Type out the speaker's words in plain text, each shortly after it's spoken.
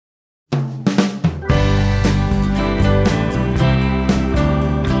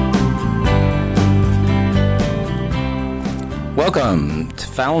Welcome to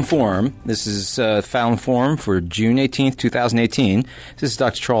Fallon Forum. This is Fallon Forum for June 18th, 2018. This is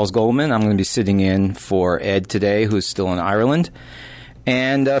Dr. Charles Goldman. I'm going to be sitting in for Ed today, who's still in Ireland.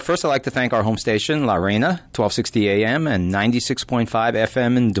 And first, I'd like to thank our home station, La Reina, 1260 AM and 96.5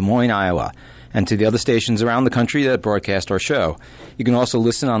 FM in Des Moines, Iowa, and to the other stations around the country that broadcast our show. You can also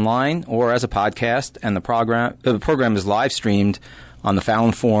listen online or as a podcast, and the program is live streamed on the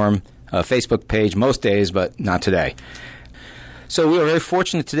Fallon Forum Facebook page most days, but not today. So we are very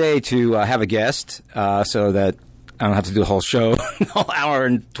fortunate today to have a guest so that I don't have to do the whole show, the whole hour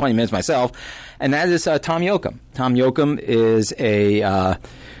and 20 minutes myself, and that is Tom Yoakum. Tom Yoakum is a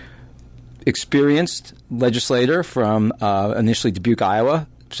experienced legislator from initially Dubuque, Iowa.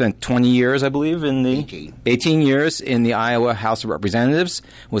 Spent 20 years, I believe, 18 years in the Iowa House of Representatives.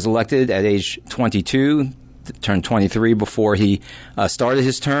 Was elected at age 22, turned 23 before he started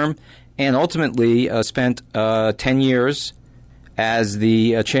his term, and ultimately spent 10 years as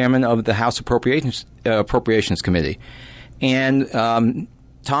the chairman of the House Appropriations Committee. And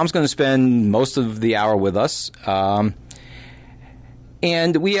Tom's going to spend most of the hour with us. And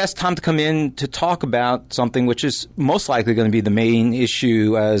we asked Tom to come in to talk about something which is most likely going to be the main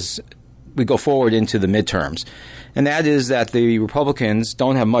issue as we go forward into the midterms. And that is that the Republicans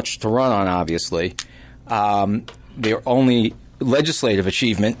don't have much to run on, obviously. Their only legislative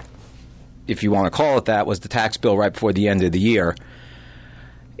achievement, if you want to call it that, was the tax bill right before the end of the year.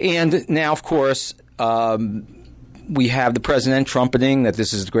 And now, of course, we have the president trumpeting that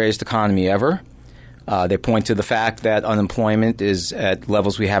this is the greatest economy ever. They point to the fact that unemployment is at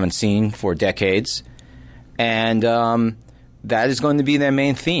levels we haven't seen for decades. And that is going to be their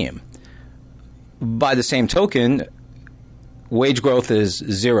main theme. By the same token, wage growth is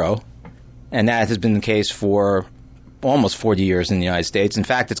zero, and that has been the case for almost 40 years in the United States. In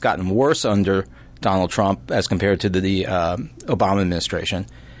fact, it's gotten worse under Donald Trump as compared to the Obama administration.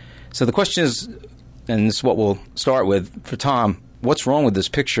 So the question is, and this is what we'll start with for Tom, what's wrong with this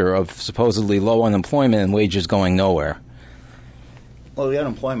picture of supposedly low unemployment and wages going nowhere? Well, the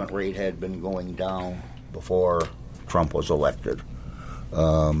unemployment rate had been going down before Trump was elected.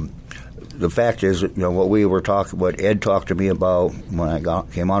 The fact is, what Ed talked to me about when I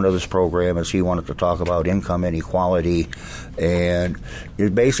came onto this program is he wanted to talk about income inequality, and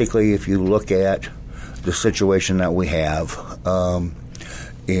basically, if you look at the situation that we have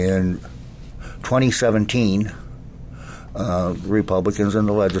in 2017, Republicans in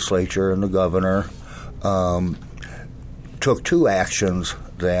the legislature and the governor took two actions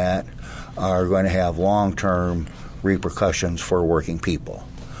that are going to have long-term repercussions for working people.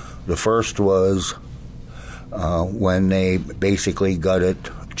 The first was when they basically gutted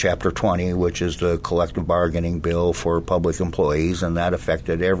Chapter 20, which is the collective bargaining bill for public employees, and that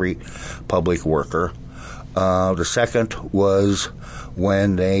affected every public worker. The second was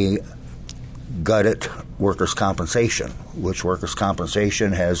when they gutted workers' compensation, which workers'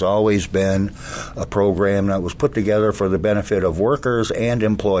 compensation has always been a program that was put together for the benefit of workers and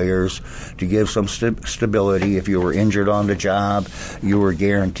employers to give some stability. If you were injured on the job, you were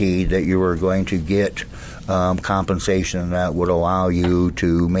guaranteed that you were going to get compensation that would allow you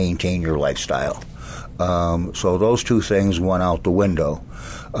to maintain your lifestyle. So those two things went out the window.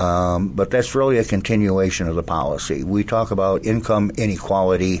 But that's really a continuation of the policy. We talk about income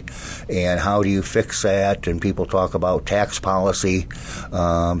inequality and how do you fix that, and people talk about tax policy,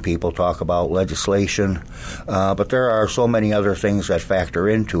 people talk about legislation, but there are so many other things that factor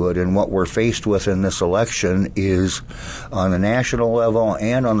into it, and what we're faced with in this election is, on the national level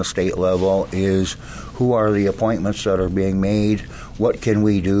and on the state level, is who are the appointments that are being made, what can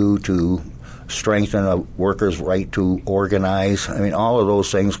we do to strengthen a worker's right to organize. I mean, all of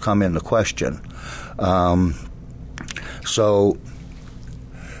those things come into question. So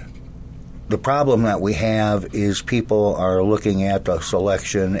the problem that we have is people are looking at the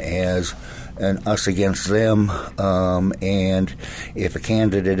selection as an us against them, and if a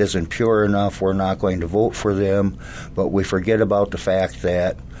candidate isn't pure enough, we're not going to vote for them. But we forget about the fact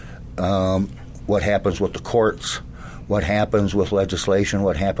that what happens with the courts, what happens with legislation,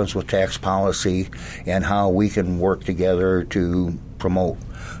 what happens with tax policy, and how we can work together to promote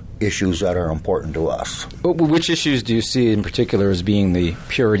issues that are important to us. Which issues do you see in particular as being the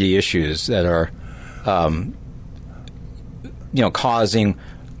purity issues that are, causing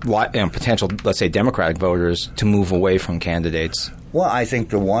potential, let's say, Democratic voters to move away from candidates? Well, I think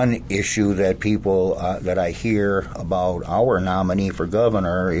the one issue that people that I hear about our nominee for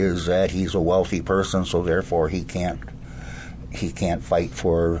governor is that he's a wealthy person, so therefore he can't fight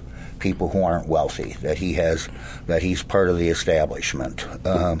for people who aren't wealthy, that he's part of the establishment.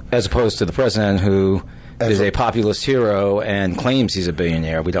 As opposed to the president, who is a populist hero and claims he's a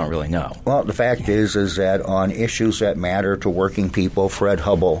billionaire. We don't really know. Well, the fact is that on issues that matter to working people, Fred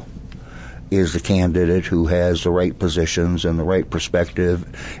Hubbell is the candidate who has the right positions and the right perspective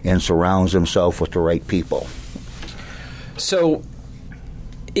and surrounds himself with the right people. So,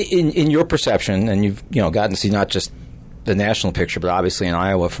 in your perception, and you've gotten to see not just the national picture, but obviously in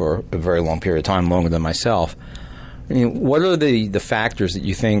Iowa for a very long period of time, longer than myself, I mean, what are the factors that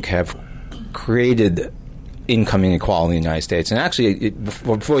you think have created income inequality in the United States? And actually,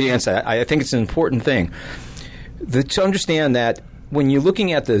 before you answer that, I think it's an important thing to understand that when you're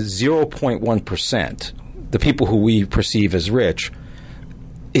looking at the 0.1%, the people who we perceive as rich,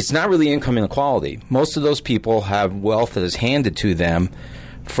 it's not really income inequality. Most of those people have wealth that is handed to them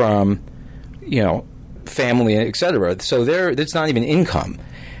from, family, et cetera. So it's not even income.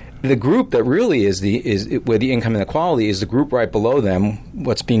 The group that really is where the income inequality is the group right below them,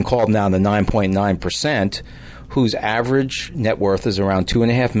 what's being called now the 9.9%, whose average net worth is around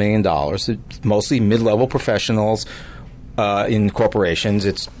 $2.5 million. It's mostly mid-level professionals in corporations.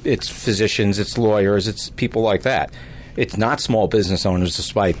 It's physicians, it's lawyers, it's people like that. It's not small business owners,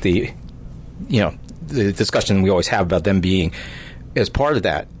 despite the discussion we always have about them being as part of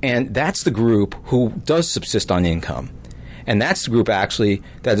that. And that's the group who does subsist on income. And that's the group, actually,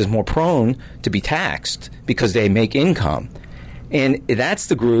 that is more prone to be taxed because they make income. And that's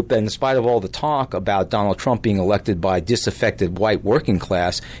the group that, in spite of all the talk about Donald Trump being elected by disaffected white working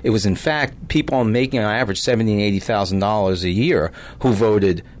class, it was, in fact, people making on average $70,000 and $80,000 a year who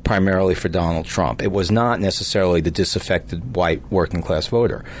voted primarily for Donald Trump. It was not necessarily the disaffected white working class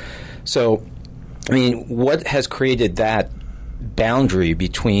voter. So, I mean, what has created that boundary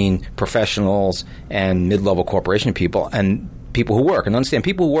between professionals and mid-level corporation people and people who work? And understand,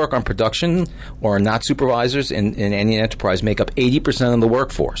 people who work on production or are not supervisors in any enterprise make up 80% of the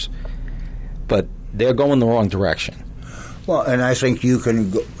workforce. But they're going the wrong direction. Well, and I think you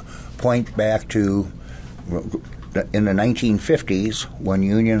can point back to in the 1950s when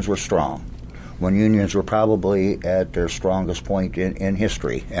unions were strong, when unions were probably at their strongest point in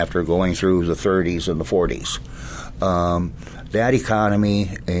history after going through the 30s and the 40s. That economy,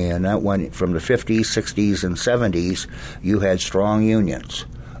 and that went from the 50s, 60s, and 70s, you had strong unions.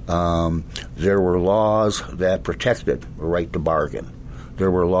 There were laws that protected the right to bargain. There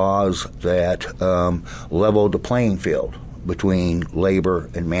were laws that leveled the playing field between labor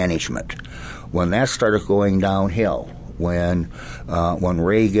and management. When that started going downhill, when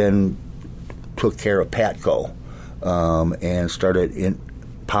Reagan took care of PATCO and started in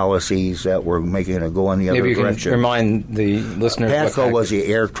policies that were making it go in the other direction. Maybe you can remind the listeners. PATCO was the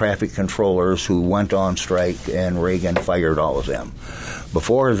air traffic controllers who went on strike, and Reagan fired all of them.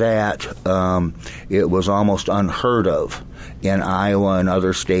 Before that, it was almost unheard of in Iowa and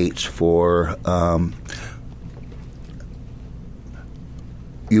other states for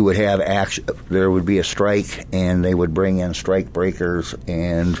you would have action. There would be a strike, and they would bring in strike breakers,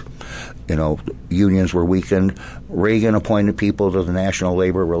 and unions were weakened. Reagan appointed people to the National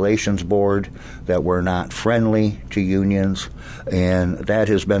Labor Relations Board that were not friendly to unions, and that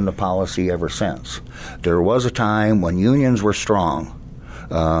has been the policy ever since. There was a time when unions were strong.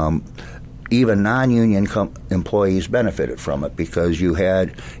 Even non-union employees benefited from it because you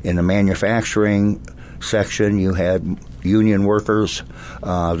had, in the manufacturing section, you had union workers.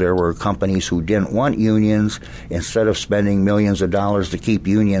 There were companies who didn't want unions. Instead of spending millions of dollars to keep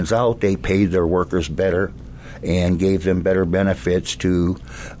unions out, they paid their workers better and gave them better benefits to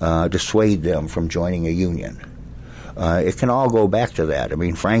dissuade them from joining a union. It can all go back to that. I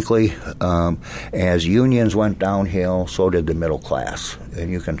mean, frankly, as unions went downhill, so did the middle class.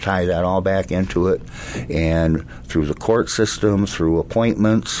 And you can tie that all back into it. And through the court system, through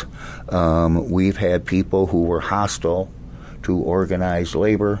appointments, we've had people who were hostile to organized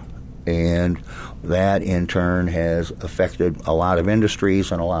labor, and that in turn has affected a lot of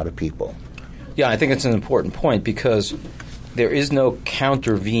industries and a lot of people. Yeah, I think it's an important point because there is no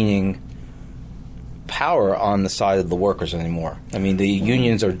countervening power on the side of the workers anymore. I mean, the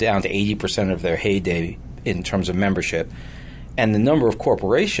unions are down to 80% of their heyday in terms of membership, and the number of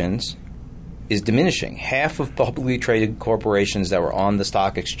corporations is diminishing. Half of publicly traded corporations that were on the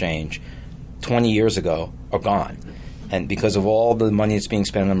stock exchange 20 years ago are gone, and because of all the money that's being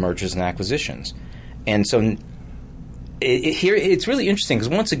spent on mergers and acquisitions. And so here it's really interesting because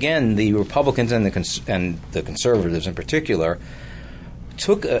once again the Republicans and the conservatives in particular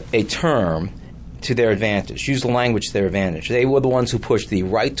took a term to their advantage, used the language to their advantage. They were the ones who pushed the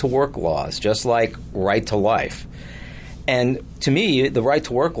right-to-work laws, just like right to life. And to me, the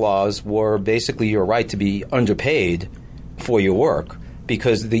right-to-work laws were basically your right to be underpaid for your work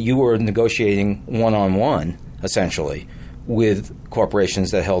because you were negotiating one-on-one, essentially, with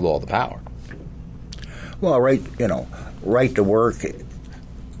corporations that held all the power. Well, right to work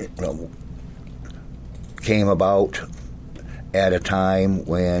came about at a time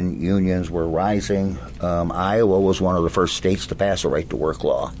when unions were rising. Iowa was one of the first states to pass a right to work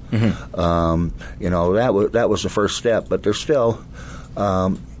law. That was the first step, but there's still,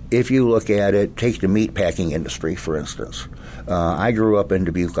 if you look at it, take the meat packing industry, for instance. I grew up in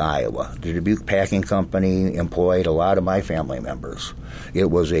Dubuque, Iowa. The Dubuque Packing Company employed a lot of my family members.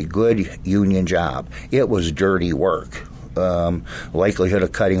 It was a good union job. It was dirty work. Likelihood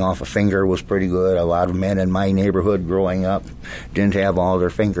of cutting off a finger was pretty good. A lot of men in my neighborhood growing up didn't have all their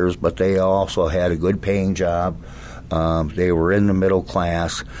fingers, but they also had a good paying job. They were in the middle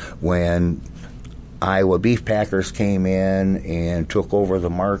class. When Iowa beef packers came in and took over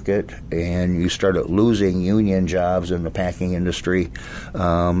the market, and you started losing union jobs in the packing industry.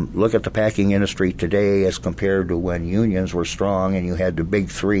 Look at the packing industry today as compared to when unions were strong and you had the big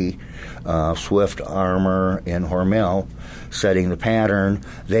three, Swift, Armour, and Hormel, setting the pattern.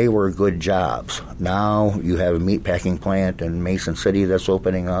 They were good jobs. Now you have a meat packing plant in Mason City that's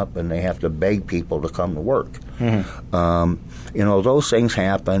opening up, and they have to beg people to come to work. Those things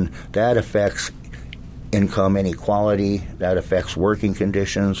happen. That affects income inequality, that affects working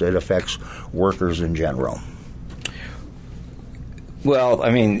conditions, it affects workers in general. Well,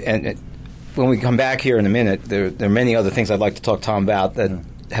 I mean, and when we come back here in a minute, there are many other things I'd like to talk to Tom about that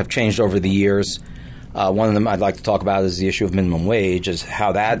have changed over the years. One of them I'd like to talk about is the issue of minimum wage, is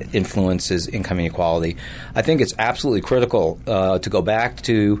how that influences income inequality. I think it's absolutely critical to go back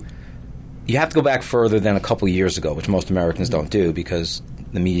to – you have to go back further than a couple years ago, which most Americans don't do because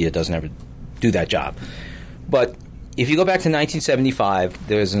the media doesn't ever do that job. But if you go back to 1975,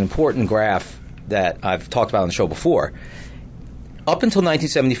 there's an important graph that I've talked about on the show before. Up until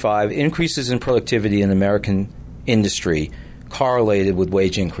 1975, increases in productivity in American industry correlated with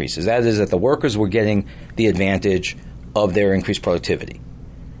wage increases. That is, that the workers were getting the advantage of their increased productivity.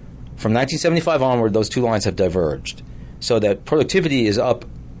 From 1975 onward, those two lines have diverged, so that productivity is up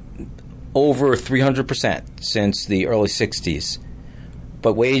over 300% since the early 60s.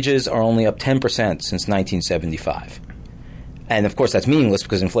 But wages are only up 10% since 1975. And, of course, that's meaningless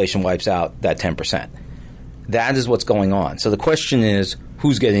because inflation wipes out that 10%. That is what's going on. So the question is,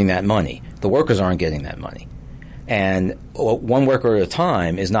 who's getting that money? The workers aren't getting that money. And one worker at a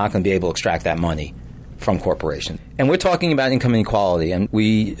time is not going to be able to extract that money from corporations. And we're talking about income inequality, and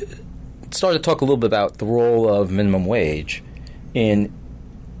we started to talk a little bit about the role of minimum wage in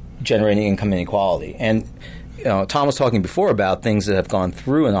generating income inequality. And Tom was talking before about things that have gone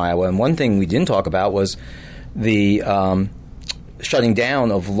through in Iowa, and one thing we didn't talk about was the shutting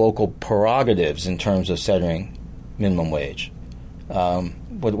down of local prerogatives in terms of setting minimum wage.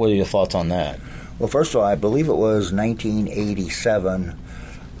 What are your thoughts on that? Well, first of all, I believe it was 1987,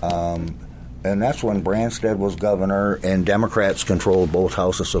 and that's when Branstad was governor and Democrats controlled both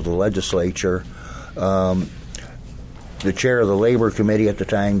houses of the legislature. The chair of the Labor Committee at the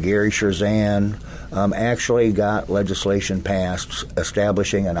time, Gary Scherzan, actually got legislation passed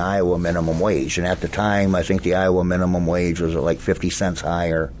establishing an Iowa minimum wage. And at the time, I think the Iowa minimum wage was like 50 cents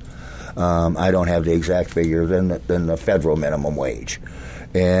higher. I don't have the exact figure than the federal minimum wage.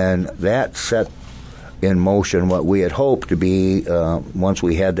 And that set in motion what we had hoped to be, once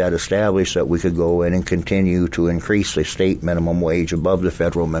we had that established, that we could go in and continue to increase the state minimum wage above the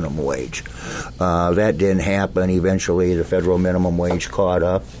federal minimum wage. That didn't happen. Eventually, the federal minimum wage caught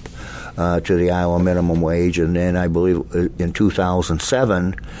up to the Iowa minimum wage, and then I believe in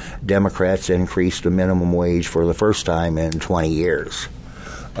 2007, Democrats increased the minimum wage for the first time in 20 years.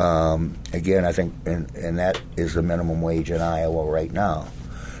 Again, I think, and that is the minimum wage in Iowa right now.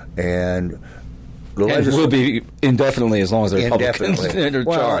 And will be indefinitely as long as the Republicans are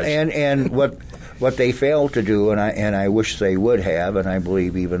charged. And what they failed to do, and I wish they would have, and I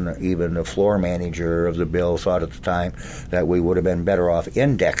believe even the floor manager of the bill thought at the time that we would have been better off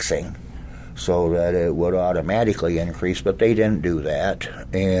indexing so that it would automatically increase, but they didn't do that,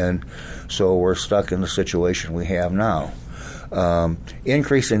 and so we're stuck in the situation we have now.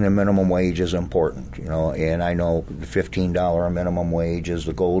 Increasing the minimum wage is important, and I know the $15 minimum wage is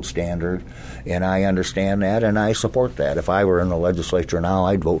the gold standard, and I understand that, and I support that. If I were in the legislature now,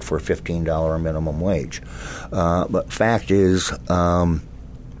 I'd vote for a $15 minimum wage. But fact is,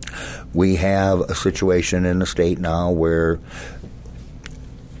 we have a situation in the state now where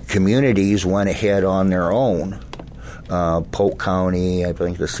communities went ahead on their own. Polk County, I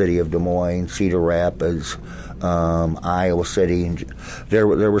think the city of Des Moines, Cedar Rapids, Iowa City. There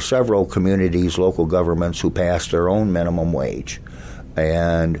were several communities, local governments, who passed their own minimum wage.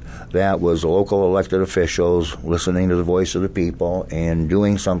 And that was local elected officials listening to the voice of the people and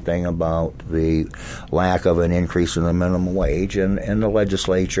doing something about the lack of an increase in the minimum wage. And the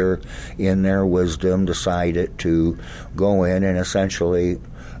legislature, in their wisdom, decided to go in and essentially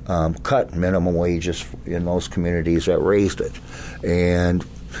cut minimum wages in those communities that raised it. And,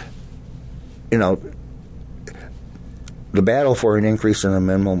 the battle for an increase in the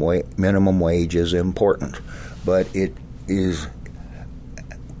minimum wage is important, but it is,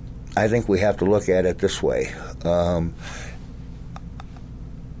 I think we have to look at it this way.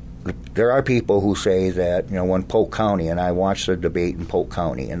 There are people who say that, when Polk County, and I watched the debate in Polk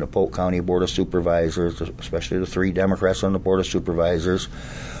County, and the Polk County Board of Supervisors, especially the 3 Democrats on the Board of Supervisors,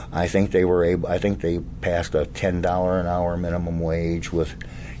 I think they passed a $10 an hour minimum wage with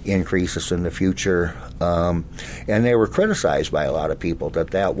increases in the future, and they were criticized by a lot of people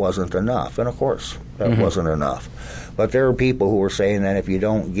that wasn't enough, and of course that wasn't enough. But there are people who were saying that if you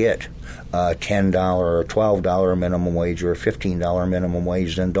don't get a $10 or $12 minimum wage or a $15 minimum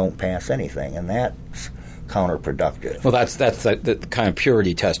wage, then don't pass anything, and that's counterproductive. Well, that's the kind of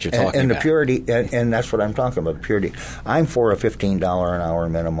purity test you're talking about. And the purity, and that's what I'm talking about, purity. I'm for a $15 an hour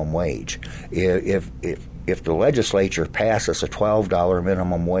minimum wage. If the legislature passes a $12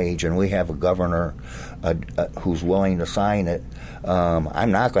 minimum wage and we have a governor who's willing to sign it,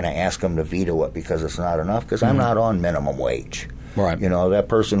 I'm not going to ask him to veto it because it's not enough, because I'm not on minimum wage. Right. That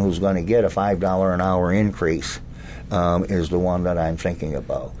person who's going to get a $5 an hour increase is the one that I'm thinking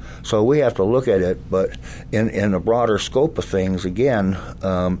about. So we have to look at it, but in the broader scope of things, again,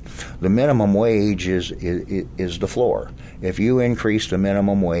 the minimum wage is the floor. If you increase the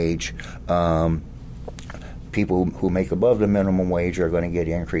minimum wage, people who make above the minimum wage are going to get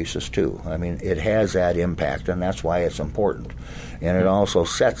increases too. I mean, it has that impact, and that's why it's important. And it also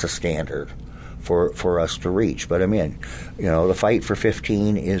sets a standard for us to reach. But I mean, the fight for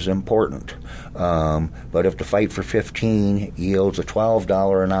 15 is important. But if the fight for 15 yields a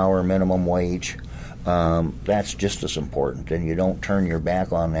 $12 an hour minimum wage, that's just as important. And you don't turn your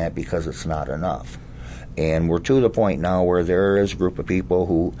back on that because it's not enough. And we're to the point now where there is a group of people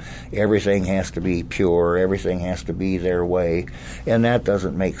who everything has to be pure, everything has to be their way, and that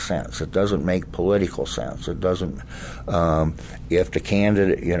doesn't make sense. It doesn't make political sense. It doesn't. If the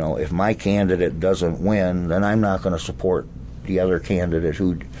candidate, if my candidate doesn't win, then I'm not going to support the other candidate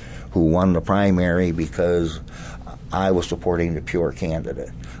who won the primary because I was supporting the pure candidate.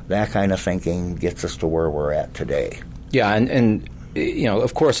 That kind of thinking gets us to where we're at today. Yeah, and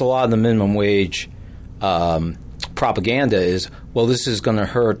of course, a lot of the minimum wage propaganda is, well, this is going to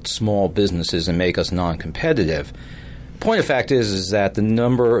hurt small businesses and make us non-competitive. Point of fact is that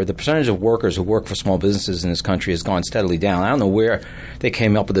the percentage of workers who work for small businesses in this country has gone steadily down. I don't know where they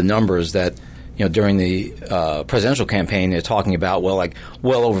came up with the numbers that, during the presidential campaign, they're talking about, well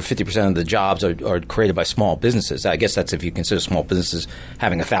over 50% of the jobs are created by small businesses. I guess that's if you consider small businesses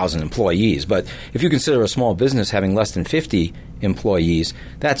having 1,000 employees. But if you consider a small business having less than 50 employees,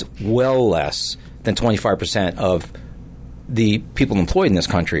 that's well less than 25% of the people employed in this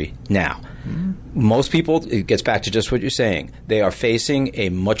country now. Mm-hmm. Most people, it gets back to just what you're saying, they are facing a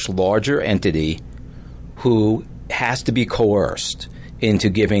much larger entity who has to be coerced into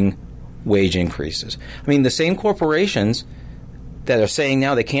giving wage increases. I mean, the same corporations that are saying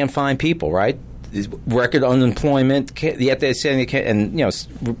now they can't find people, right? Record unemployment, yet they say they can't,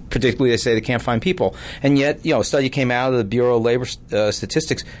 and particularly they say they can't find people. And yet, a study came out of the Bureau of Labor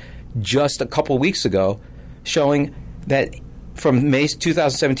Statistics just a couple of weeks ago showing that from May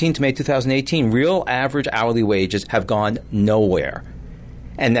 2017 to May 2018, real average hourly wages have gone nowhere,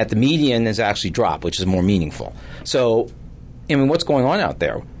 and that the median has actually dropped, which is more meaningful. So, I mean, what's going on out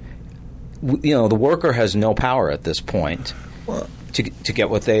there? The worker has no power at this point to get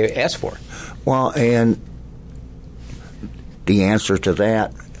what they ask for. Well, and the answer to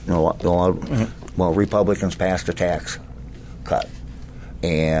that, Republicans passed a tax cut,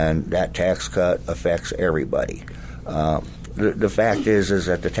 and that tax cut affects everybody. The fact is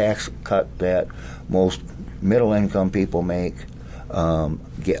that the tax cut that most middle-income people make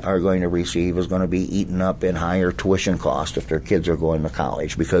are going to receive is going to be eaten up in higher tuition costs if their kids are going to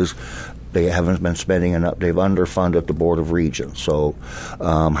college, because they haven't been spending enough. They've underfunded the Board of Regents. So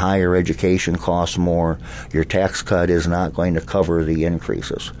higher education costs more. Your tax cut is not going to cover the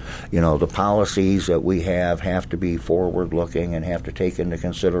increases. The policies that we have to be forward-looking and have to take into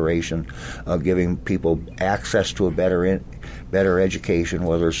consideration giving people access to a better education,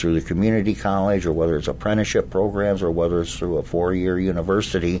 whether it's through the community college or whether it's apprenticeship programs or whether it's through a 4-year university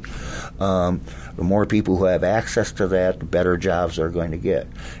electricity, the more people who have access to that, the better jobs they're going to get.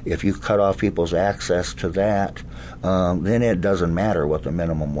 If you cut off people's access to that, then it doesn't matter what the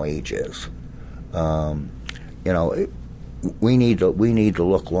minimum wage is. We need to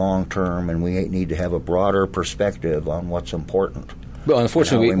look long term, and we need to have a broader perspective on what's important. Well,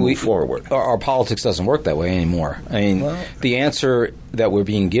 unfortunately, we move forward. Our politics doesn't work that way anymore. I mean, the answer that we're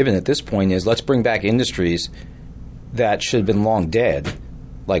being given at this point is let's bring back industries that should have been long dead,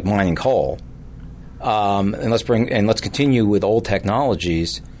 like mining coal, and let's continue with old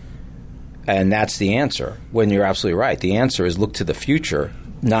technologies, and that's the answer. When you're absolutely right, the answer is look to the future,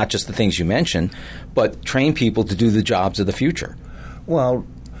 not just the things you mentioned, but train people to do the jobs of the future. Well,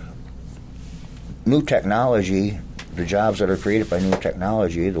 new technology. The jobs that are created by new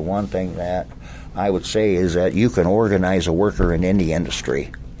technology, the one thing that I would say is that you can organize a worker in any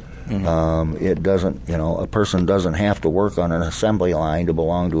industry. Mm-hmm. It doesn't, a person doesn't have to work on an assembly line to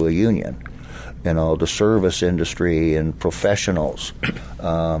belong to a union. The service industry and professionals.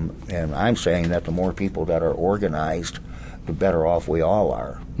 And I'm saying that the more people that are organized, the better off we all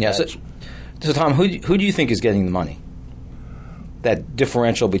are. Yeah. So Tom, who do you think is getting the money? That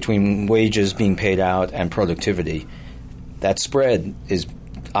differential between wages being paid out and productivity, that spread is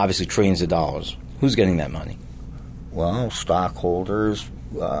obviously trillions of dollars. Who's getting that money? Well, stockholders,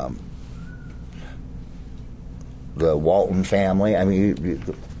 the Walton family. I mean,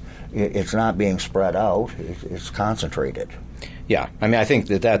 it's not being spread out. It's concentrated. Yeah, I mean, I think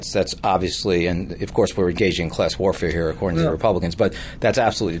that's obviously, and of course we're engaging in class warfare here, according to the Republicans, but that's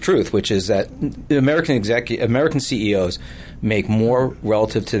absolutely the truth, which is that American CEOs make more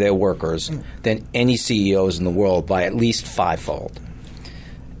relative to their workers than any CEOs in the world by at least fivefold.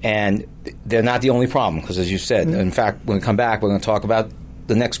 And they're not the only problem, because as you said, in fact, when we come back, we're going to talk about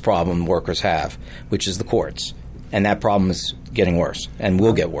the next problem workers have, which is the courts. And that problem is getting worse and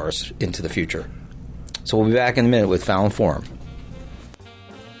will get worse into the future. So we'll be back in a minute with Fallon Forum.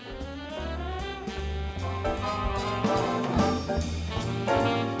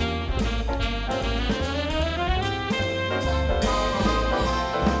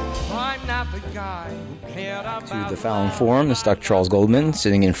 To the Fallon Forum. This is Dr. Charles Goldman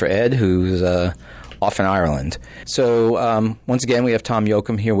sitting in for Ed, who's off in Ireland. So once again, we have Tom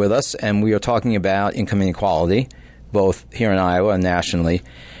Yoakum here with us, and we are talking about income inequality, both here in Iowa and nationally.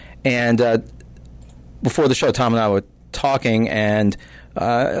 And before the show, Tom and I were talking, and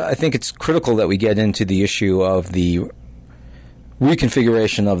I think it's critical that we get into the issue of the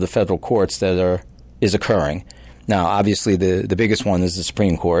reconfiguration of the federal courts that is occurring. Now, obviously, the biggest one is the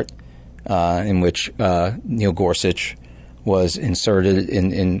Supreme Court, in which Neil Gorsuch was inserted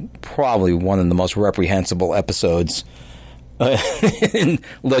in probably one of the most reprehensible episodes in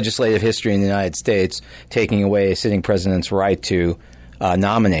legislative history in the United States, taking away a sitting president's right to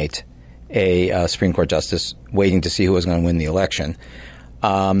nominate a Supreme Court justice, waiting to see who was going to win the election.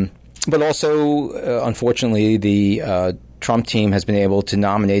 But also, unfortunately, the Trump team has been able to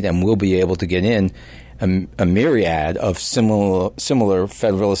nominate and will be able to get in a myriad of similar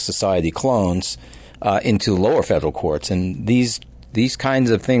Federalist Society clones into lower federal courts. And these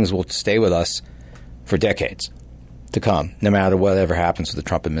kinds of things will stay with us for decades to come, no matter whatever happens with the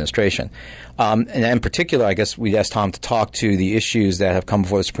Trump administration. And in particular, I guess we'd ask Tom to talk to the issues that have come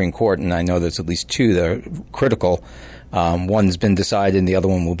before the Supreme Court, and I know there's at least two that are critical. One's been decided, and the other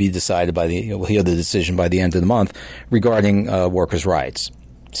one will be decided we'll hear the decision by the end of the month regarding workers' rights.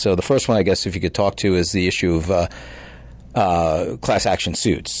 So the first one, I guess, if you could talk to, is the issue of class action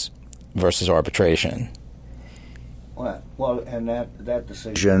suits versus arbitration. Well, and that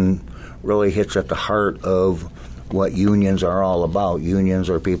decision really hits at the heart of what unions are all about. Unions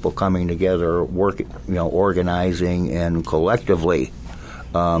are people coming together, organizing, and collectively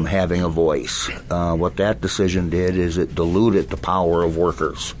having a voice. What that decision did is it diluted the power of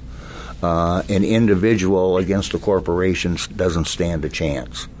workers. An individual against a corporation doesn't stand a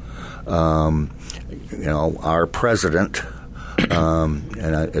chance. Our president,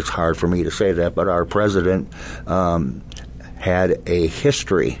 and it's hard for me to say that, but our president had a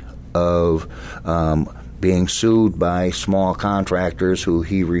history of being sued by small contractors who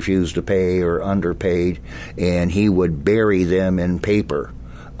he refused to pay or underpaid, and he would bury them in paper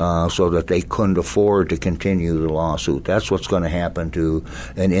so that they couldn't afford to continue the lawsuit. That's what's going to happen to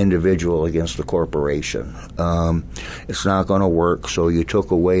an individual against a corporation. It's not going to work, so you took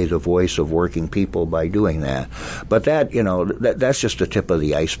away the voice of working people by doing that. But that's just the tip of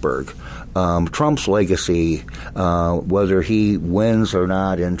the iceberg. Trump's legacy, whether he wins or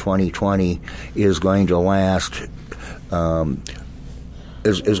not in 2020, is going to last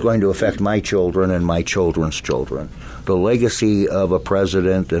is going to affect my children and my children's children. The legacy of a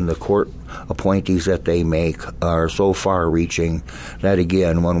president and the court appointees that they make are so far-reaching that,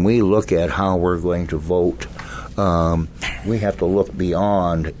 again, when we look at how we're going to vote, we have to look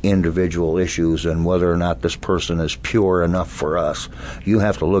beyond individual issues and whether or not this person is pure enough for us. You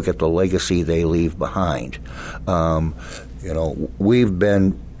have to look at the legacy they leave behind. We've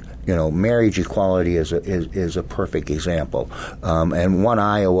been, marriage equality is a perfect example. And one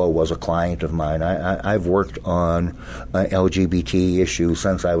Iowa was a client of mine. I've worked on LGBT issues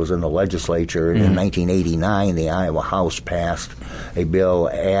since I was in the legislature. In 1989, the Iowa House passed a bill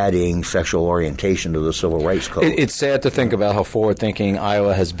adding sexual orientation to the Civil Rights Code. It's sad to think about how forward-thinking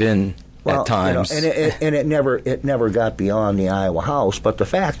Iowa has been at times. And it never got beyond the Iowa House. But the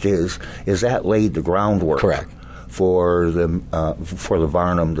fact is that laid the groundwork. Correct. For the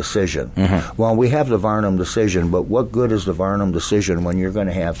Varnum decision. Mm-hmm. Well, we have the Varnum decision, but what good is the Varnum decision when you're going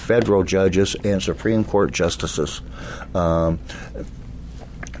to have federal judges and Supreme Court justices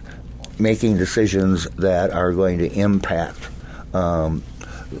making decisions that are going to impact the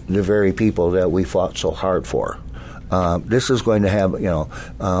very people that we fought so hard for? This is going to have,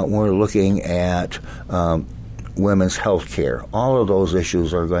 we're looking at women's health care. All of those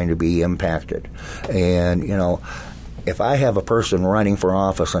issues are going to be impacted. And, if I have a person running for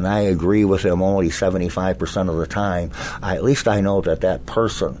office and I agree with him only 75% of the time, at least I know that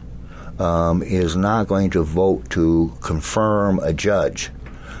person is not going to vote to confirm a judge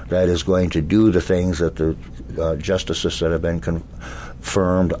that is going to do the things that the justices that have been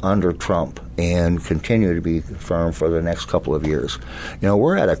confirmed under Trump and continue to be confirmed for the next couple of years.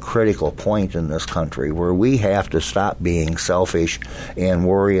 We're at a critical point in this country where we have to stop being selfish and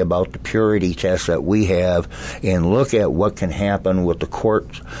worry about the purity test that we have and look at what can happen with the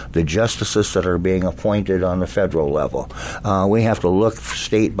courts, the justices that are being appointed on the federal level. We have to look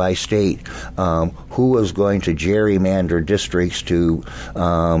state by state who is going to gerrymander districts to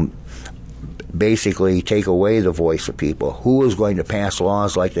basically take away the voice of people. Who is going to pass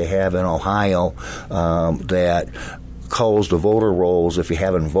laws like they have in Ohio that culls the voter rolls if you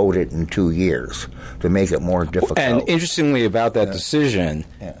haven't voted in 2 years to make it more difficult? And interestingly about that decision,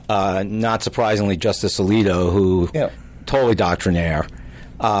 not surprisingly, Justice Alito, who totally doctrinaire,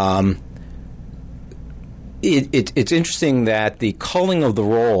 it's interesting that the culling of the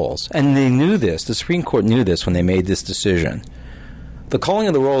rolls, and they knew this, the Supreme Court knew this when they made this decision, the culling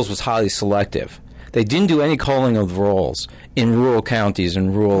of the rolls was highly selective. They didn't do any culling of the rolls in rural counties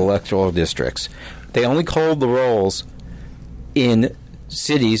and rural electoral districts. They only culled the rolls in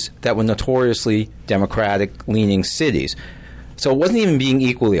cities that were notoriously Democratic-leaning cities. So it wasn't even being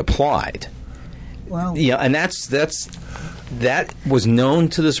equally applied. Well, and that was known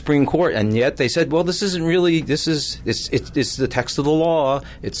to the Supreme Court, and yet they said, well, this isn't really, it's the text of the law.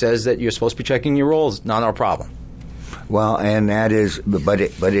 It says that you're supposed to be checking your rolls. Not our problem. Well, and that is, but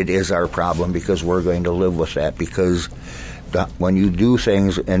it is our problem because we're going to live with that because when you do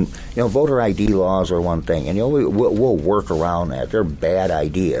things, and voter ID laws are one thing, and we'll work around that. They're bad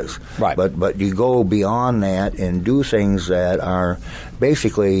ideas, right? But you go beyond that and do things that are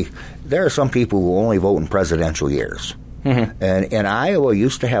basically. There are some people who only vote in presidential years. Mm-hmm. And Iowa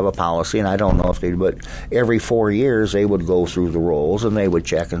used to have a policy, and I don't know if they, but every 4 years they would go through the rolls and they would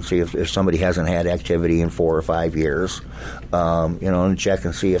check and see if somebody hasn't had activity in 4 or 5 years, and check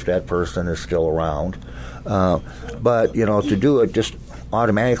and see if that person is still around. But to do it, just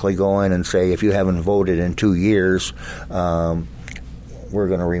automatically go in and say if you haven't voted in 2 years, we're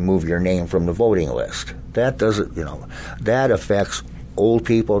going to remove your name from the voting list. That doesn't, that affects old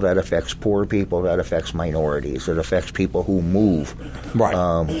people, that affects poor people, that affects minorities, it affects people who move. Right.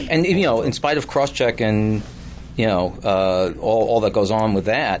 And, in spite of cross-check and, all that goes on with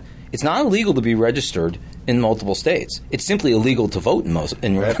that, it's not illegal to be registered in multiple states. It's simply illegal to vote in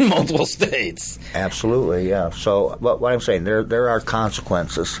multiple states. Absolutely, yeah. So what I'm saying, there are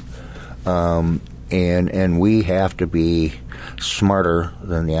consequences, and we have to be smarter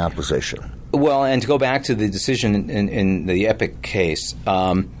than the opposition. Well, and to go back to the decision in the Epic case,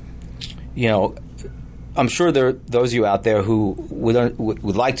 I'm sure there are those of you out there who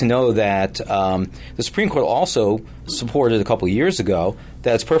would like to know that the Supreme Court also supported a couple of years ago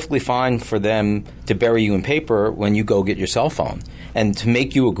that it's perfectly fine for them to bury you in paper when you go get your cell phone, and to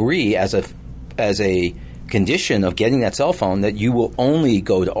make you agree as a condition of getting that cell phone that you will only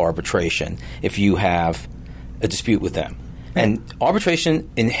go to arbitration if you have a dispute with them. And arbitration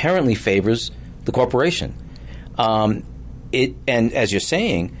inherently favors the corporation. And as you're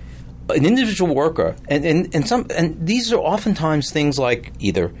saying, an individual worker, and these are oftentimes things like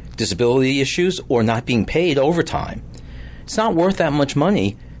either disability issues or not being paid overtime. it's not worth that much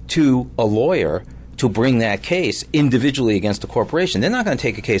money to a lawyer to bring that case individually against a corporation. They're not going to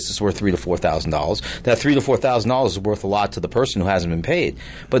take a case that's worth $3,000 to $4,000. That $3,000 to $4,000 is worth a lot to the person who hasn't been paid.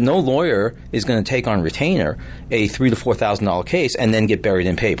 But no lawyer is going to take on retainer a $3,000 to $4,000 case and then get buried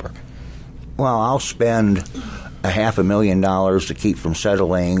in paper. Well, I'll spend $500,000 to keep from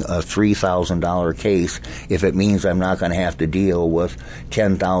settling a $3,000 case if it means I'm not going to have to deal with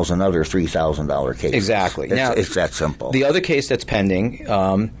 10,000 other $3,000 cases. Exactly. Now, it's that simple. The other case that's pending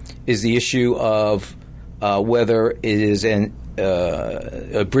is the issue of whether it is an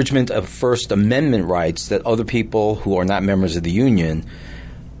abridgment of First Amendment rights that other people who are not members of the union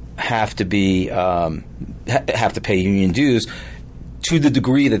have to be have to pay union dues to the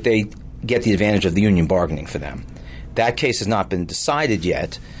degree that they get the advantage of the union bargaining for them. That case has not been decided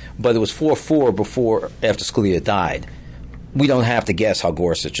yet, but it was 4-4 after Scalia died. We don't have to guess how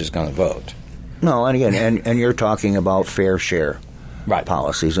Gorsuch is going to vote. No, and again, and you're talking about fair share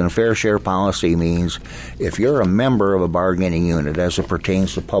policies. And a fair share policy means if you're a member of a bargaining unit as it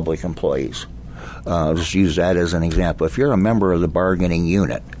pertains to public employees, just use that as an example. If you're a member of the bargaining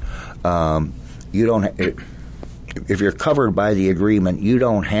unit, you don't. If you're covered by the agreement, you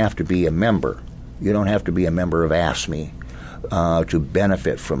don't have to be a member. You don't have to be a member of AFSCME to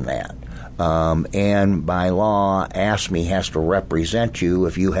benefit from that. And by law, AFSCME has to represent you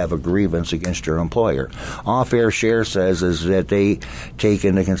if you have a grievance against your employer. All Fair Share says is that they take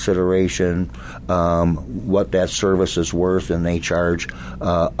into consideration what that service is worth, and they charge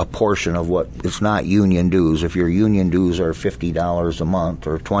a portion of what – it's not union dues. If your union dues are $50 a month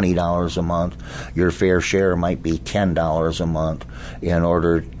or $20 a month, your fair share might be $10 a month in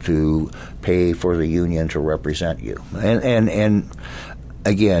order to pay for the union to represent you. And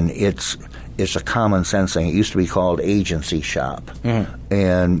again, it's a common sense thing. It used to be called agency shop. Mm-hmm.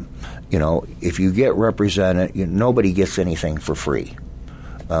 And, you know, if you get represented, nobody gets anything for free.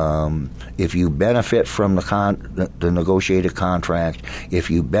 If you benefit from the negotiated contract, if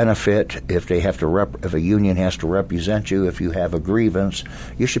you benefit, if they have to if a union has to represent you, if you have a grievance,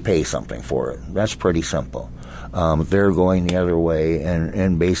 you should pay something for it. That's pretty simple. They're going the other way,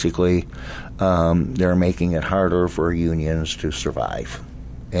 and basically they're making it harder for unions to survive.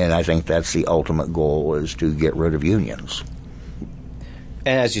 And I think that's the ultimate goal, is to get rid of unions.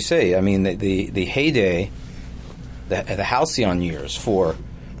 And as you say, I mean, the heyday, the halcyon years for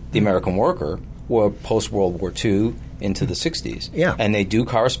the American worker were post-World War II into the 60s. Yeah. And they do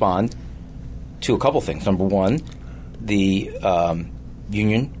correspond to a couple things. Number one, the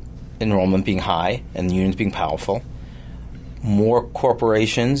union enrollment being high and the unions being powerful. More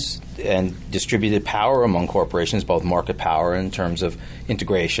corporations and distributed power among corporations, both market power in terms of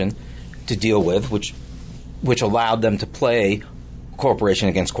integration, to deal with, which allowed them to play corporation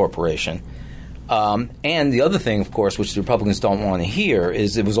against corporation. And the other thing, of course, which the Republicans don't want to hear,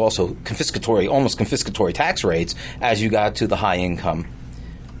 is it was also confiscatory, almost confiscatory tax rates as you got to the high income,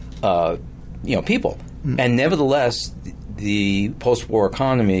 people. Mm. And nevertheless, the post-war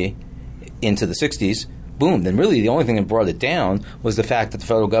economy into the 60s boomed. And really the only thing that brought it down was the fact that the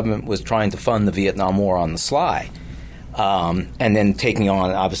federal government was trying to fund the Vietnam War on the sly, and then taking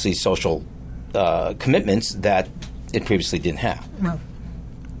on, obviously, social commitments that it previously didn't have.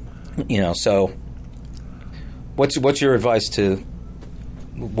 No. So what's your advice to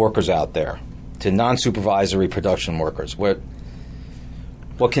workers out there, to non-supervisory production workers? What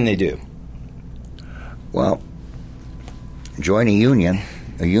can they do? Well, join a union.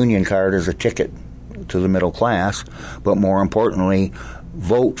 A union card is a ticket to the middle class, but more importantly,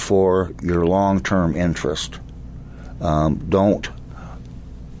 vote for your long-term interest. Don't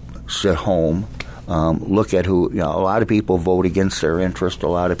sit home. Look at who, a lot of people vote against their interest. A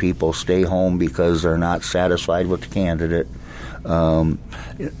lot of people stay home because they're not satisfied with the candidate.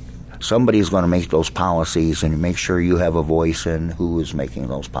 Somebody's going to make those policies, and make sure you have a voice in who is making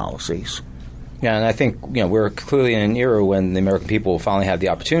those policies. Yeah, and I think we're clearly in an era when the American people will finally have the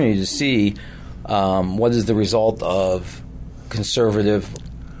opportunity to see what is the result of conservative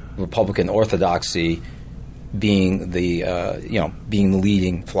Republican orthodoxy being the being the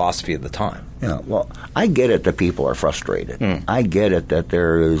leading philosophy of the time. Yeah, well, I get it that people are frustrated. I get it that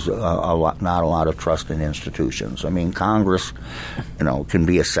there is not a lot of trust in institutions. I mean, Congress, can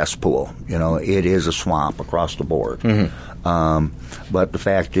be a cesspool. It is a swamp across the board. Mm-hmm. But the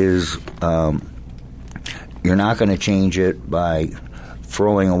fact is, you're not going to change it by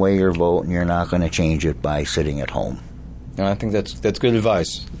throwing away your vote, and you're not going to change it by sitting at home. And I think that's good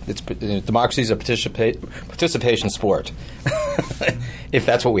advice. Democracy is a participation sport, if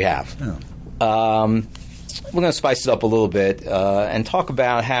that's what we have. Yeah. We're going to spice it up a little bit and talk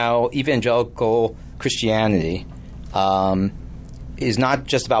about how evangelical Christianity is not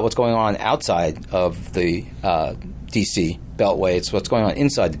just about what's going on outside of the D.C. Beltway. It's what's going on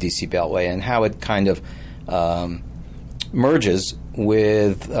inside the D.C. Beltway and how it kind of merges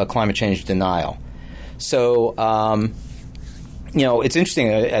with climate change denial. So, it's interesting.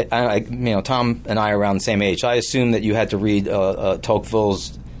 Tom and I are around the same age. I assume that you had to read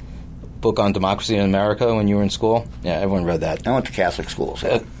Tocqueville's book on democracy in America when you were in school. Yeah, everyone read that. I went to Catholic schools.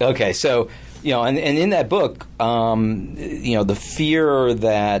 Okay, so and in that book, the fear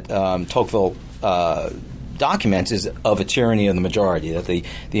that Tocqueville documents is of a tyranny of the majority. That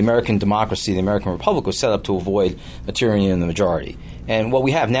the American democracy, the American republic, was set up to avoid a tyranny of the majority. And what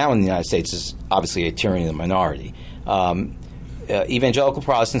we have now in the United States is obviously a tyranny of the minority. Evangelical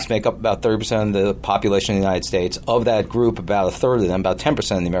Protestants make up about 30% of the population of the United States. Of that group, about a third of them, about 10%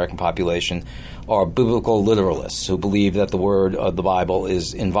 of the American population, are biblical literalists who believe that the word of the Bible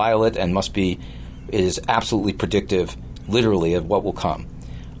is inviolate and is absolutely predictive, literally, of what will come.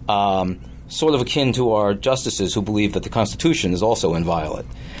 Sort of akin to our justices who believe that the Constitution is also inviolate.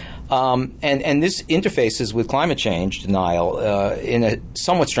 And this interfaces with climate change denial in a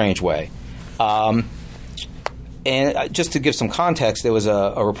somewhat strange way. And just to give some context, there was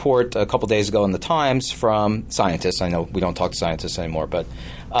a report a couple days ago in the Times from scientists. I know we don't talk to scientists anymore, but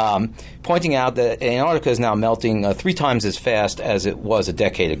pointing out that Antarctica is now melting 3 times as fast as it was a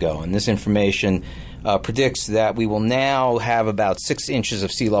decade ago. And this information predicts that we will now have about 6 inches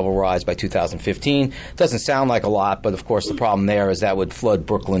of sea level rise by 2015. Doesn't sound like a lot, but of course the problem there is that would flood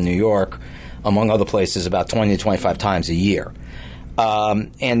Brooklyn, New York, among other places, about 20 to 25 times a year.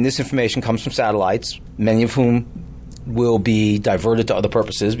 And this information comes from satellites, many of whom will be diverted to other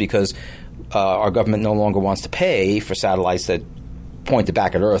purposes because our government no longer wants to pay for satellites that point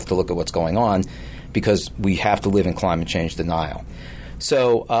back at Earth to look at what's going on because we have to live in climate change denial.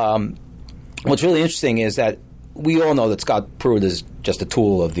 So what's really interesting is that we all know that Scott Pruitt is just a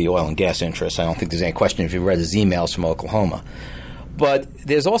tool of the oil and gas interests. I don't think there's any question if you've read his emails from Oklahoma. But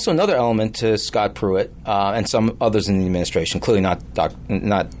there's also another element to Scott Pruitt and some others in the administration, clearly not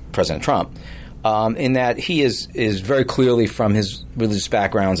President Trump, in that he is very clearly, from his religious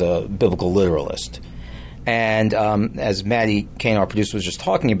backgrounds, a biblical literalist. And as Maddie Kane, our producer, was just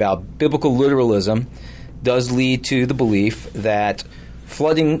talking about, biblical literalism does lead to the belief that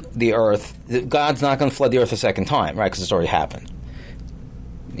flooding the earth, that God's not going to flood the earth a second time, right? Because it's already happened.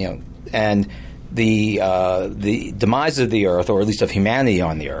 And the demise of the earth, or at least of humanity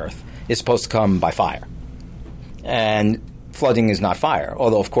on the earth, is supposed to come by fire. And flooding is not fire.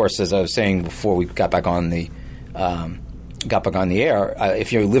 Although, of course, as I was saying before we got back on the air,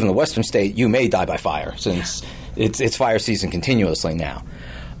 if you live in a western state, you may die by fire, since it's fire season continuously now.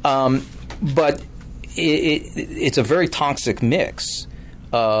 But it's a very toxic mix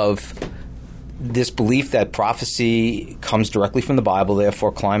of this belief that prophecy comes directly from the Bible,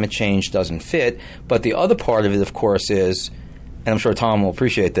 therefore climate change doesn't fit. But the other part of it, of course, is, and I'm sure Tom will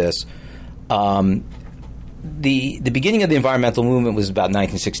appreciate this, the beginning of the environmental movement was about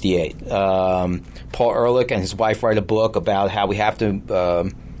 1968. Paul Ehrlich and his wife write a book about how we have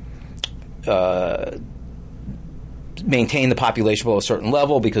to maintain the population below a certain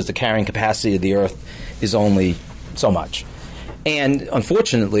level because the carrying capacity of the earth is only so much. And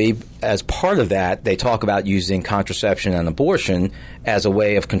unfortunately, as part of that, they talk about using contraception and abortion as a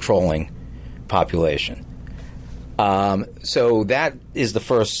way of controlling population. So that is the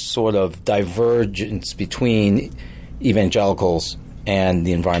first sort of divergence between evangelicals and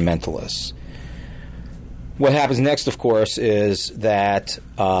the environmentalists. What happens next, of course, is that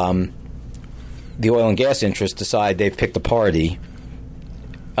the oil and gas interests decide they've picked a party,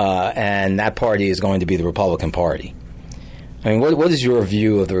 and that party is going to be the Republican Party. I mean, what is your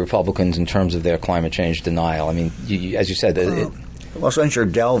view of the Republicans in terms of their climate change denial? I mean, as you said, well, since you're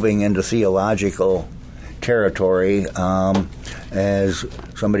delving into theological territory, as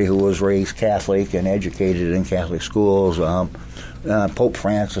somebody who was raised Catholic and educated in Catholic schools, Pope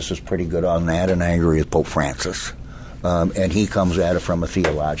Francis is pretty good on that, and I agree with Pope Francis. And he comes at it from a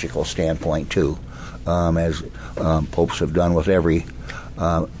theological standpoint, too, as popes have done with every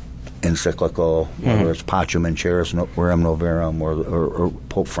encyclical, whether it's Pacem in Charis Rerum Novarum or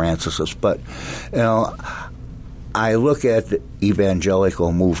Pope Francis's. But, I look at the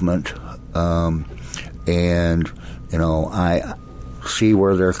evangelical movement and, I see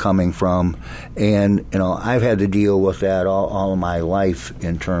where they're coming from. And, I've had to deal with that all of my life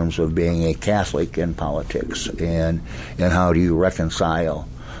in terms of being a Catholic in politics and how do you reconcile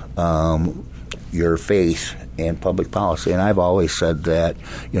your faith and public policy. And I've always said that,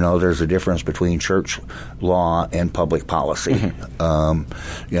 there's a difference between church law and public policy.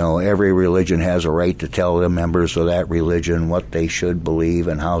 Every religion has a right to tell the members of that religion what they should believe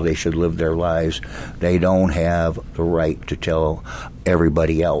and how they should live their lives. They don't have the right to tell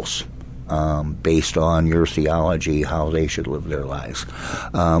everybody else based on your theology how they should live their lives.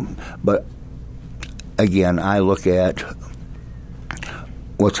 But again, I look at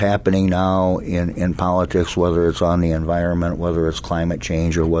what's happening now in politics, whether it's on the environment, whether it's climate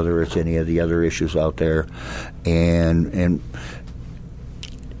change, or whether it's any of the other issues out there, and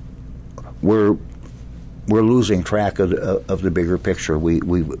we're losing track of the bigger picture.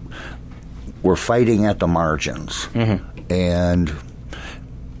 We're fighting at the margins, and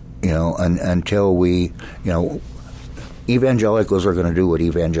until we, evangelicals are going to do what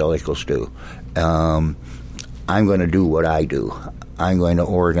evangelicals do. I'm going to do what I do. I'm going to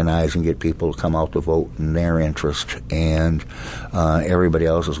organize and get people to come out to vote in their interest, and everybody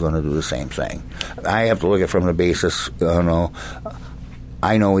else is going to do the same thing. I have to look at it from the basis,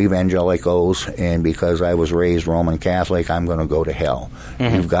 I know evangelicals, and because I was raised Roman Catholic, I'm going to go to hell.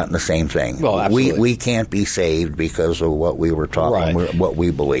 You've gotten the same thing. Well, absolutely. We can't be saved because of what we were taught and what we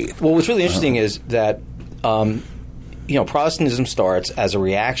believe. Well, what's really interesting is that Protestantism starts as a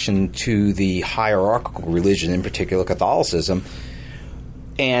reaction to the hierarchical religion, in particular Catholicism,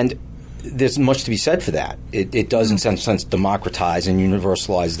 and there's much to be said for that. It does, in some sense, democratize and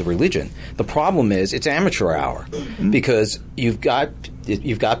universalize the religion. The problem is it's amateur hour because you've got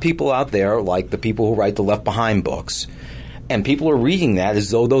people out there like the people who write the Left Behind books, and people are reading that as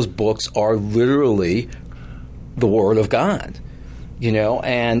though those books are literally the Word of God.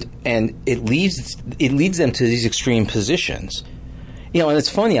 And it leads them to these extreme positions. And it's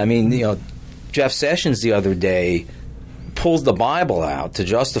funny. I mean, Jeff Sessions the other day pulls the Bible out to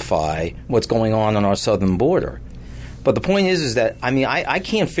justify what's going on our southern border. But the point is that, I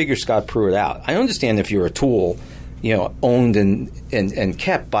can't figure Scott Pruitt out. I understand if you're a tool, owned and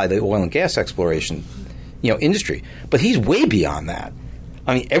kept by the oil and gas exploration, industry. But he's way beyond that.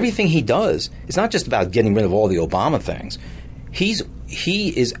 Everything he does is not just about getting rid of all the Obama things. He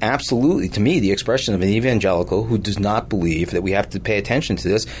is absolutely, to me, the expression of an evangelical who does not believe that we have to pay attention to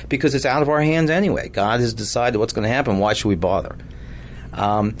this because it's out of our hands anyway. God has decided what's going to happen. Why should we bother?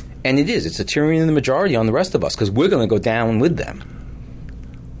 And it is. It's a tyranny of the majority on the rest of us because we're going to go down with them.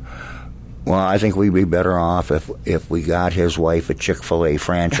 Well, I think we'd be better off if we got his wife a Chick-fil-A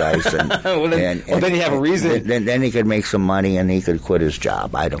franchise. Then you have a reason. Then he could make some money and he could quit his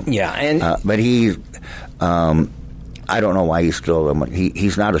job. I don't. Yeah, and but he. I don't know why he's still.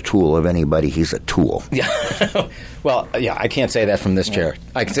 He's not a tool of anybody. He's a tool. Yeah. Well, yeah. I can't say that from this chair.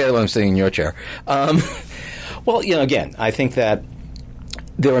 I can say that when I'm sitting in your chair. Well, again, I think that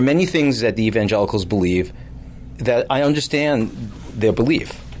there are many things that the evangelicals believe that I understand their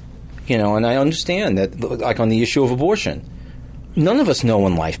belief. And I understand that, like on the issue of abortion, none of us know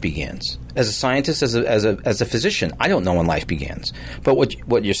when life begins. As a scientist, as a physician, I don't know when life begins. But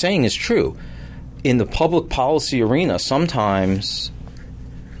what you're saying is true. In the public policy arena, sometimes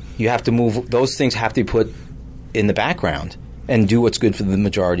you have to move; those things have to be put in the background and do what's good for the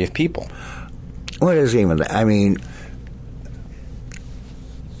majority of people. What is even that?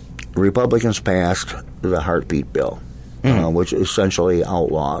 Republicans passed the heartbeat bill, which essentially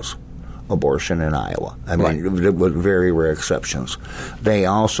outlaws abortion in Iowa. With very rare exceptions. They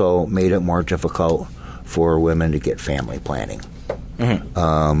also made it more difficult for women to get family planning.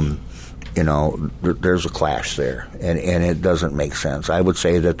 There's a clash there, and it doesn't make sense. I would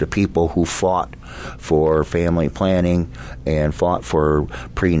say that the people who fought for family planning and fought for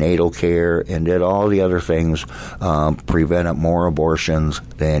prenatal care and did all the other things prevented more abortions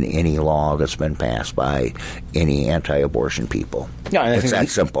than any law that's been passed by any anti-abortion people. Yeah, and it's that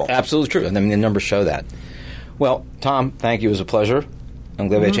simple. Absolutely true. The numbers show that. Well, Tom, thank you. It was a pleasure. I'm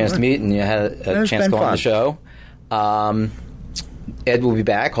glad we had a chance to meet, and you had a chance to go on the show. Ed will be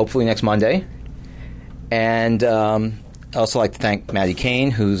back, hopefully next Monday. And I'd also like to thank Maddie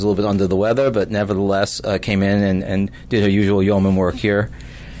Kane, who's a little bit under the weather, but nevertheless came in and did her usual yeoman work here.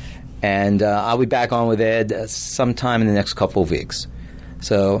 And I'll be back on with Ed sometime in the next couple of weeks.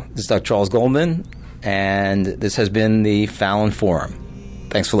 So this is Dr. Charles Goldman, and this has been the Fallon Forum.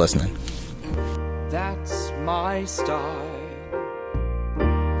 Thanks for listening. That's my style.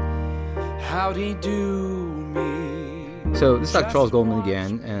 How'd he do me? So this is Dr. Charles Goldman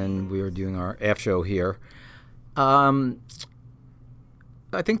again, and we are doing our after show here. I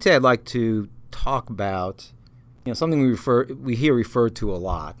think today I'd like to talk about something we hear referred to a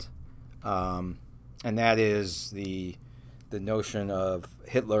lot, and that is the the notion of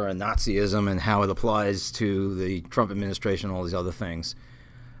Hitler and Nazism and how it applies to the Trump administration and all these other things.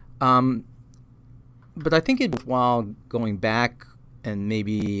 But I think it's worthwhile going back and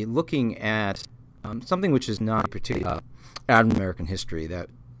maybe looking at something which is not particularly out of American history that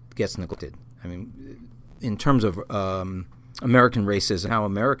gets neglected. I mean, in terms of American racism, how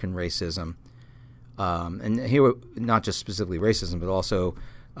American racism, and here not just specifically racism, but also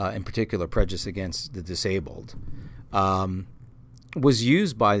in particular prejudice against the disabled, was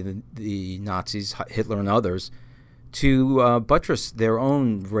used by the Nazis, Hitler and others, to buttress their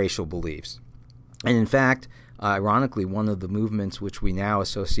own racial beliefs. And in fact, ironically, one of the movements which we now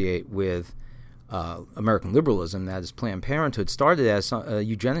associate with American liberalism, that is Planned Parenthood, started as a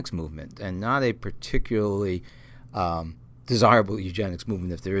eugenics movement and not a particularly desirable eugenics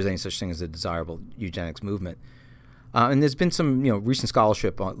movement, if there is any such thing as a desirable eugenics movement. And there's been some recent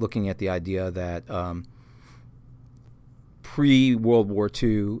scholarship looking at the idea that pre-World War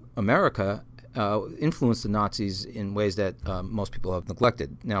II America influenced the Nazis in ways that most people have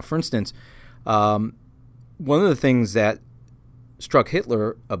neglected. Now, for instance, one of the things that struck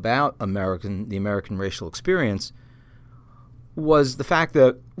Hitler about the American racial experience was the fact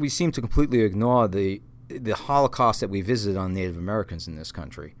that we seem to completely ignore the Holocaust that we visited on Native Americans in this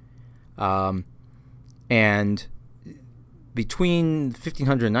country. And between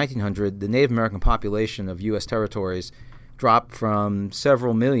 1500 and 1900, the Native American population of U.S. territories dropped from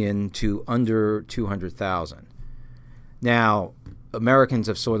several million to under 200,000. Now, Americans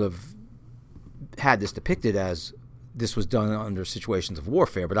have sort of had this depicted as this was done under situations of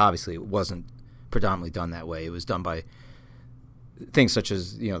warfare, but obviously it wasn't predominantly done that way. It was done by things such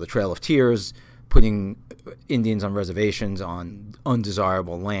as, the Trail of Tears, putting Indians on reservations on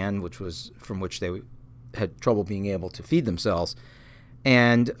undesirable land, from which they had trouble being able to feed themselves.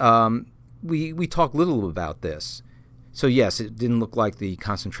 And we talk little about this. So yes, it didn't look like the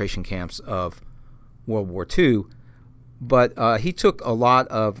concentration camps of World War II, but he took a lot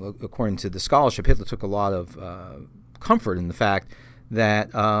of, according to the scholarship, Hitler took a lot of comfort in the fact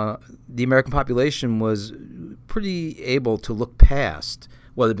that the American population was pretty able to look past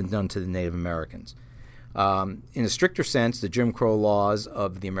what had been done to the Native Americans. In a stricter sense, the Jim Crow laws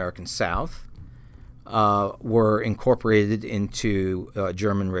of the American South were incorporated into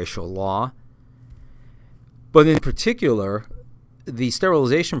German racial law. But in particular, the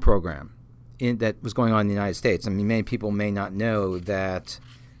sterilization program that was going on in the United States. I mean, many people may not know that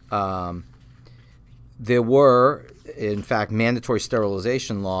there were, in fact, mandatory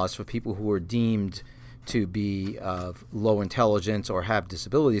sterilization laws for people who were deemed to be of low intelligence or have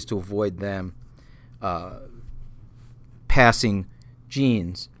disabilities to avoid them passing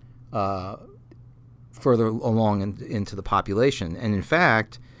genes further along into the population. And in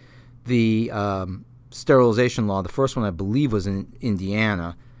fact, the sterilization law, the first one I believe was in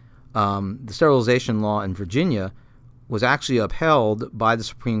Indiana, the sterilization law in Virginia was actually upheld by the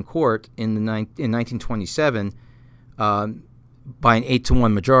Supreme Court in 1927 by an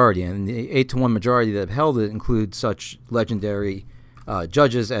 8-1 majority. And the 8-1 majority that upheld it includes such legendary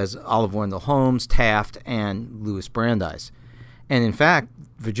judges as Oliver Wendell Holmes, Taft, and Louis Brandeis. And in fact,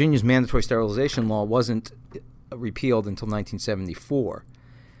 Virginia's mandatory sterilization law wasn't repealed until 1974.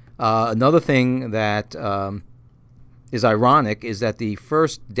 Another thing that is ironic is that the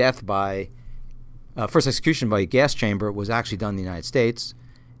first execution by gas chamber was actually done in the United States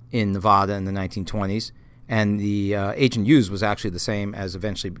in Nevada in the 1920s, and the agent used was actually the same as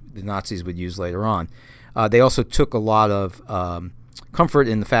eventually the Nazis would use later on. They also took a lot of comfort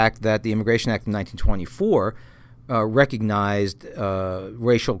in the fact that the Immigration Act of 1924 recognized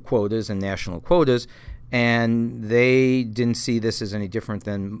racial quotas and national quotas, and they didn't see this as any different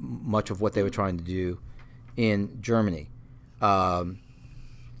than much of what they were trying to do in Germany. For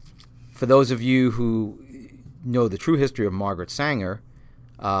those of you who know the true history of Margaret Sanger,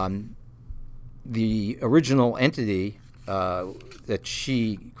 the original entity that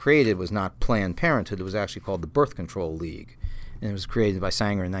she created was not Planned Parenthood. It was actually called the Birth Control League, and it was created by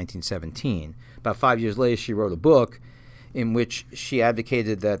Sanger in 1917. About 5 years later, she wrote a book in which she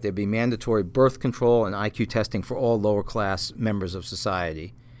advocated that there be mandatory birth control and IQ testing for all lower-class members of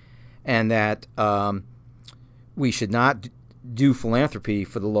society, and that we should not do philanthropy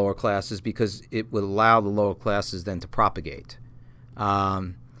for the lower classes because it would allow the lower classes then to propagate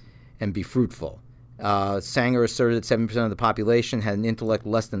and be fruitful. Sanger asserted that 7% of the population had an intellect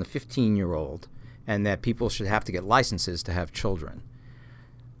less than a 15-year-old, and that people should have to get licenses to have children.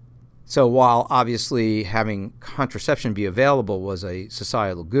 So while obviously having contraception be available was a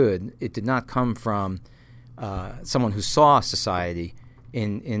societal good, it did not come from someone who saw society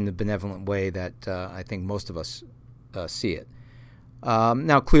in the benevolent way that I think most of us see it.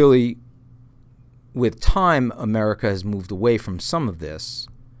 Now, clearly, with time, America has moved away from some of this,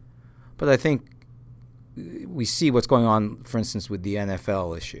 but I think we see what's going on, for instance, with the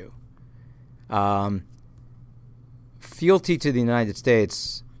NFL issue. Fealty to the United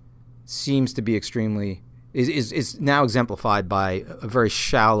States seems to be is now exemplified by a very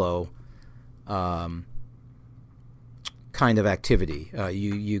shallow kind of activity.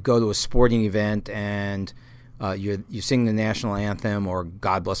 You go to a sporting event and you sing the national anthem or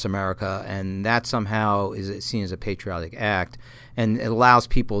God Bless America, and that somehow is seen as a patriotic act, and it allows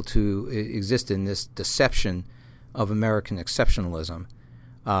people to exist in this deception of American exceptionalism.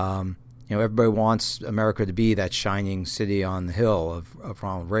 Everybody wants America to be that shining city on the hill of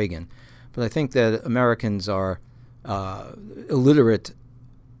Ronald Reagan, but I think that Americans are illiterate,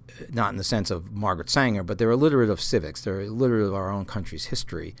 not in the sense of Margaret Sanger, but they're illiterate of civics. They're illiterate of our own country's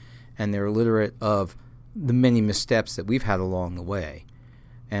history, and they're illiterate of the many missteps that we've had along the way.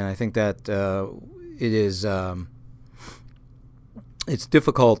 And I think that it's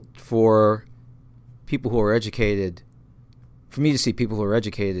difficult for people who are educated, for me to see people who are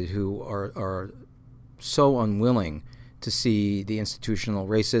educated who are so unwilling to see the institutional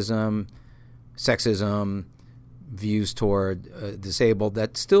racism, sexism, views toward disabled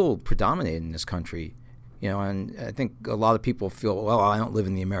that still predominate in this country. And I think a lot of people feel, well, I don't live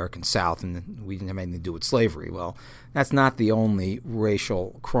in the American South and we didn't have anything to do with slavery. Well, that's not the only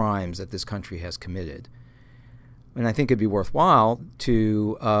racial crimes that this country has committed. And I think it'd be worthwhile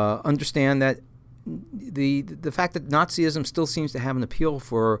to understand that the fact that Nazism still seems to have an appeal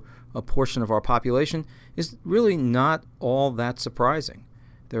for a portion of our population is really not all that surprising.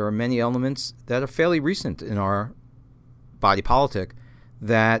 There are many elements that are fairly recent in our body politic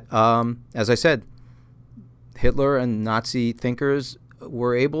that, as I said, Hitler and Nazi thinkers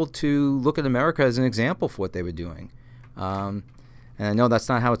were able to look at America as an example for what they were doing. And I know that's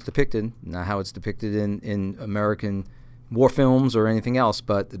not how it's depicted, not how it's depicted in American war films or anything else,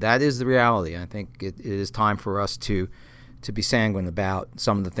 but that is the reality. I think it is time for us to be sanguine about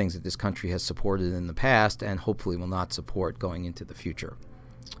some of the things that this country has supported in the past and hopefully will not support going into the future.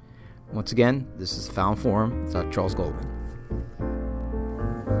 Once again, this is the Fallon Forum. It's Dr. Charles Goldman.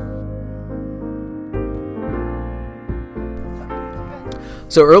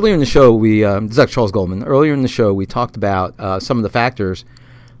 So earlier in the show, this is Dr. Charles Goldman. Earlier in the show, we talked about some of the factors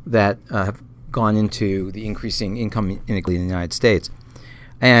that have gone into the increasing income inequality in the United States.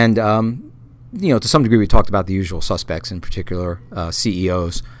 And, to some degree, we talked about the usual suspects, in particular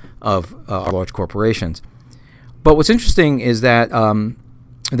CEOs of large corporations. But what's interesting is that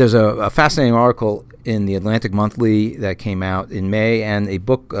there's a fascinating article in the Atlantic Monthly that came out in May, and a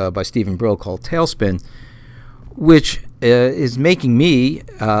book by Stephen Brill called Tailspin, which is making me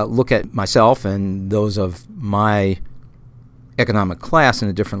look at myself and those of my economic class in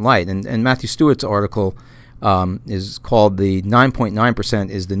a different light. And Matthew Stewart's article is called "The 9.9%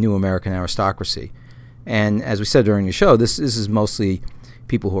 is the New American Aristocracy." And as we said during the show, this is mostly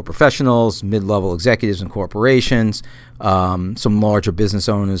people who are professionals, mid-level executives in corporations, some larger business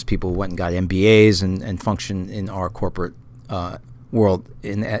owners, people who went and got MBAs and function in our corporate world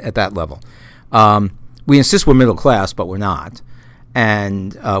at that level. We insist we're middle class, but we're not.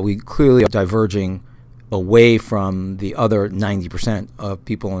 And we clearly are diverging away from the other 90% of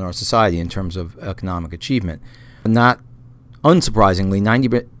people in our society in terms of economic achievement. Not unsurprisingly,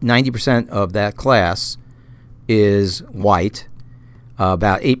 90% of that class is white.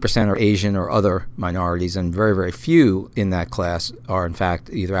 About 8% are Asian or other minorities, and very, very few in that class are, in fact,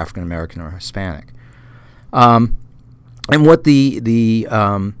 either African American or Hispanic. And what the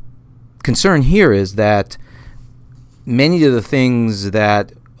concern here is that many of the things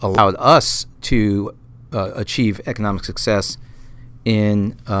that allowed us to achieve economic success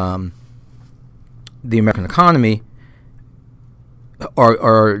in the American economy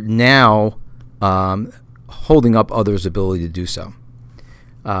are now holding up others' ability to do so.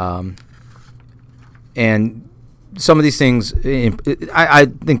 And some of these things, I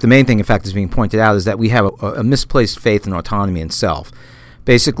think the main thing, in fact, is being pointed out is that we have a misplaced faith in autonomy and self.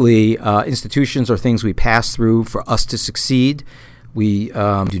 Basically, institutions are things we pass through for us to succeed. We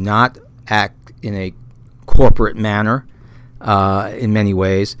do not act in a corporate manner in many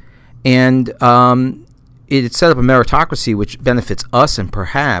ways. And it set up a meritocracy which benefits us and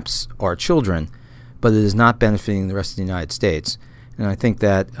perhaps our children, but it is not benefiting the rest of the United States. And I think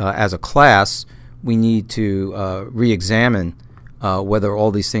that as a class, we need to re-examine whether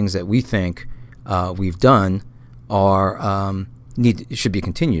all these things that we think we've done are should be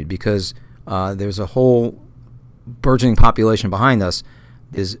continued, because there's a whole burgeoning population behind us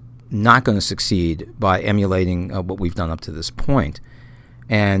is not going to succeed by emulating what we've done up to this point.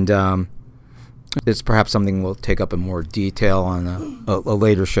 And it's perhaps something we'll take up in more detail on a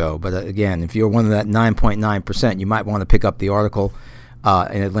later show. But again, if you're one of that 9.9%, you might want to pick up the article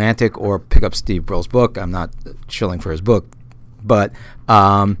in Atlantic or pick up Steve Brill's book. I'm not shilling for his book, but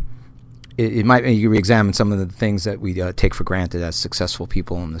it might make you re-examine some of the things that we take for granted as successful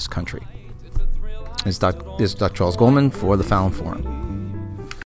people in this country. This is Dr. Charles Goldman for the Fallon Forum.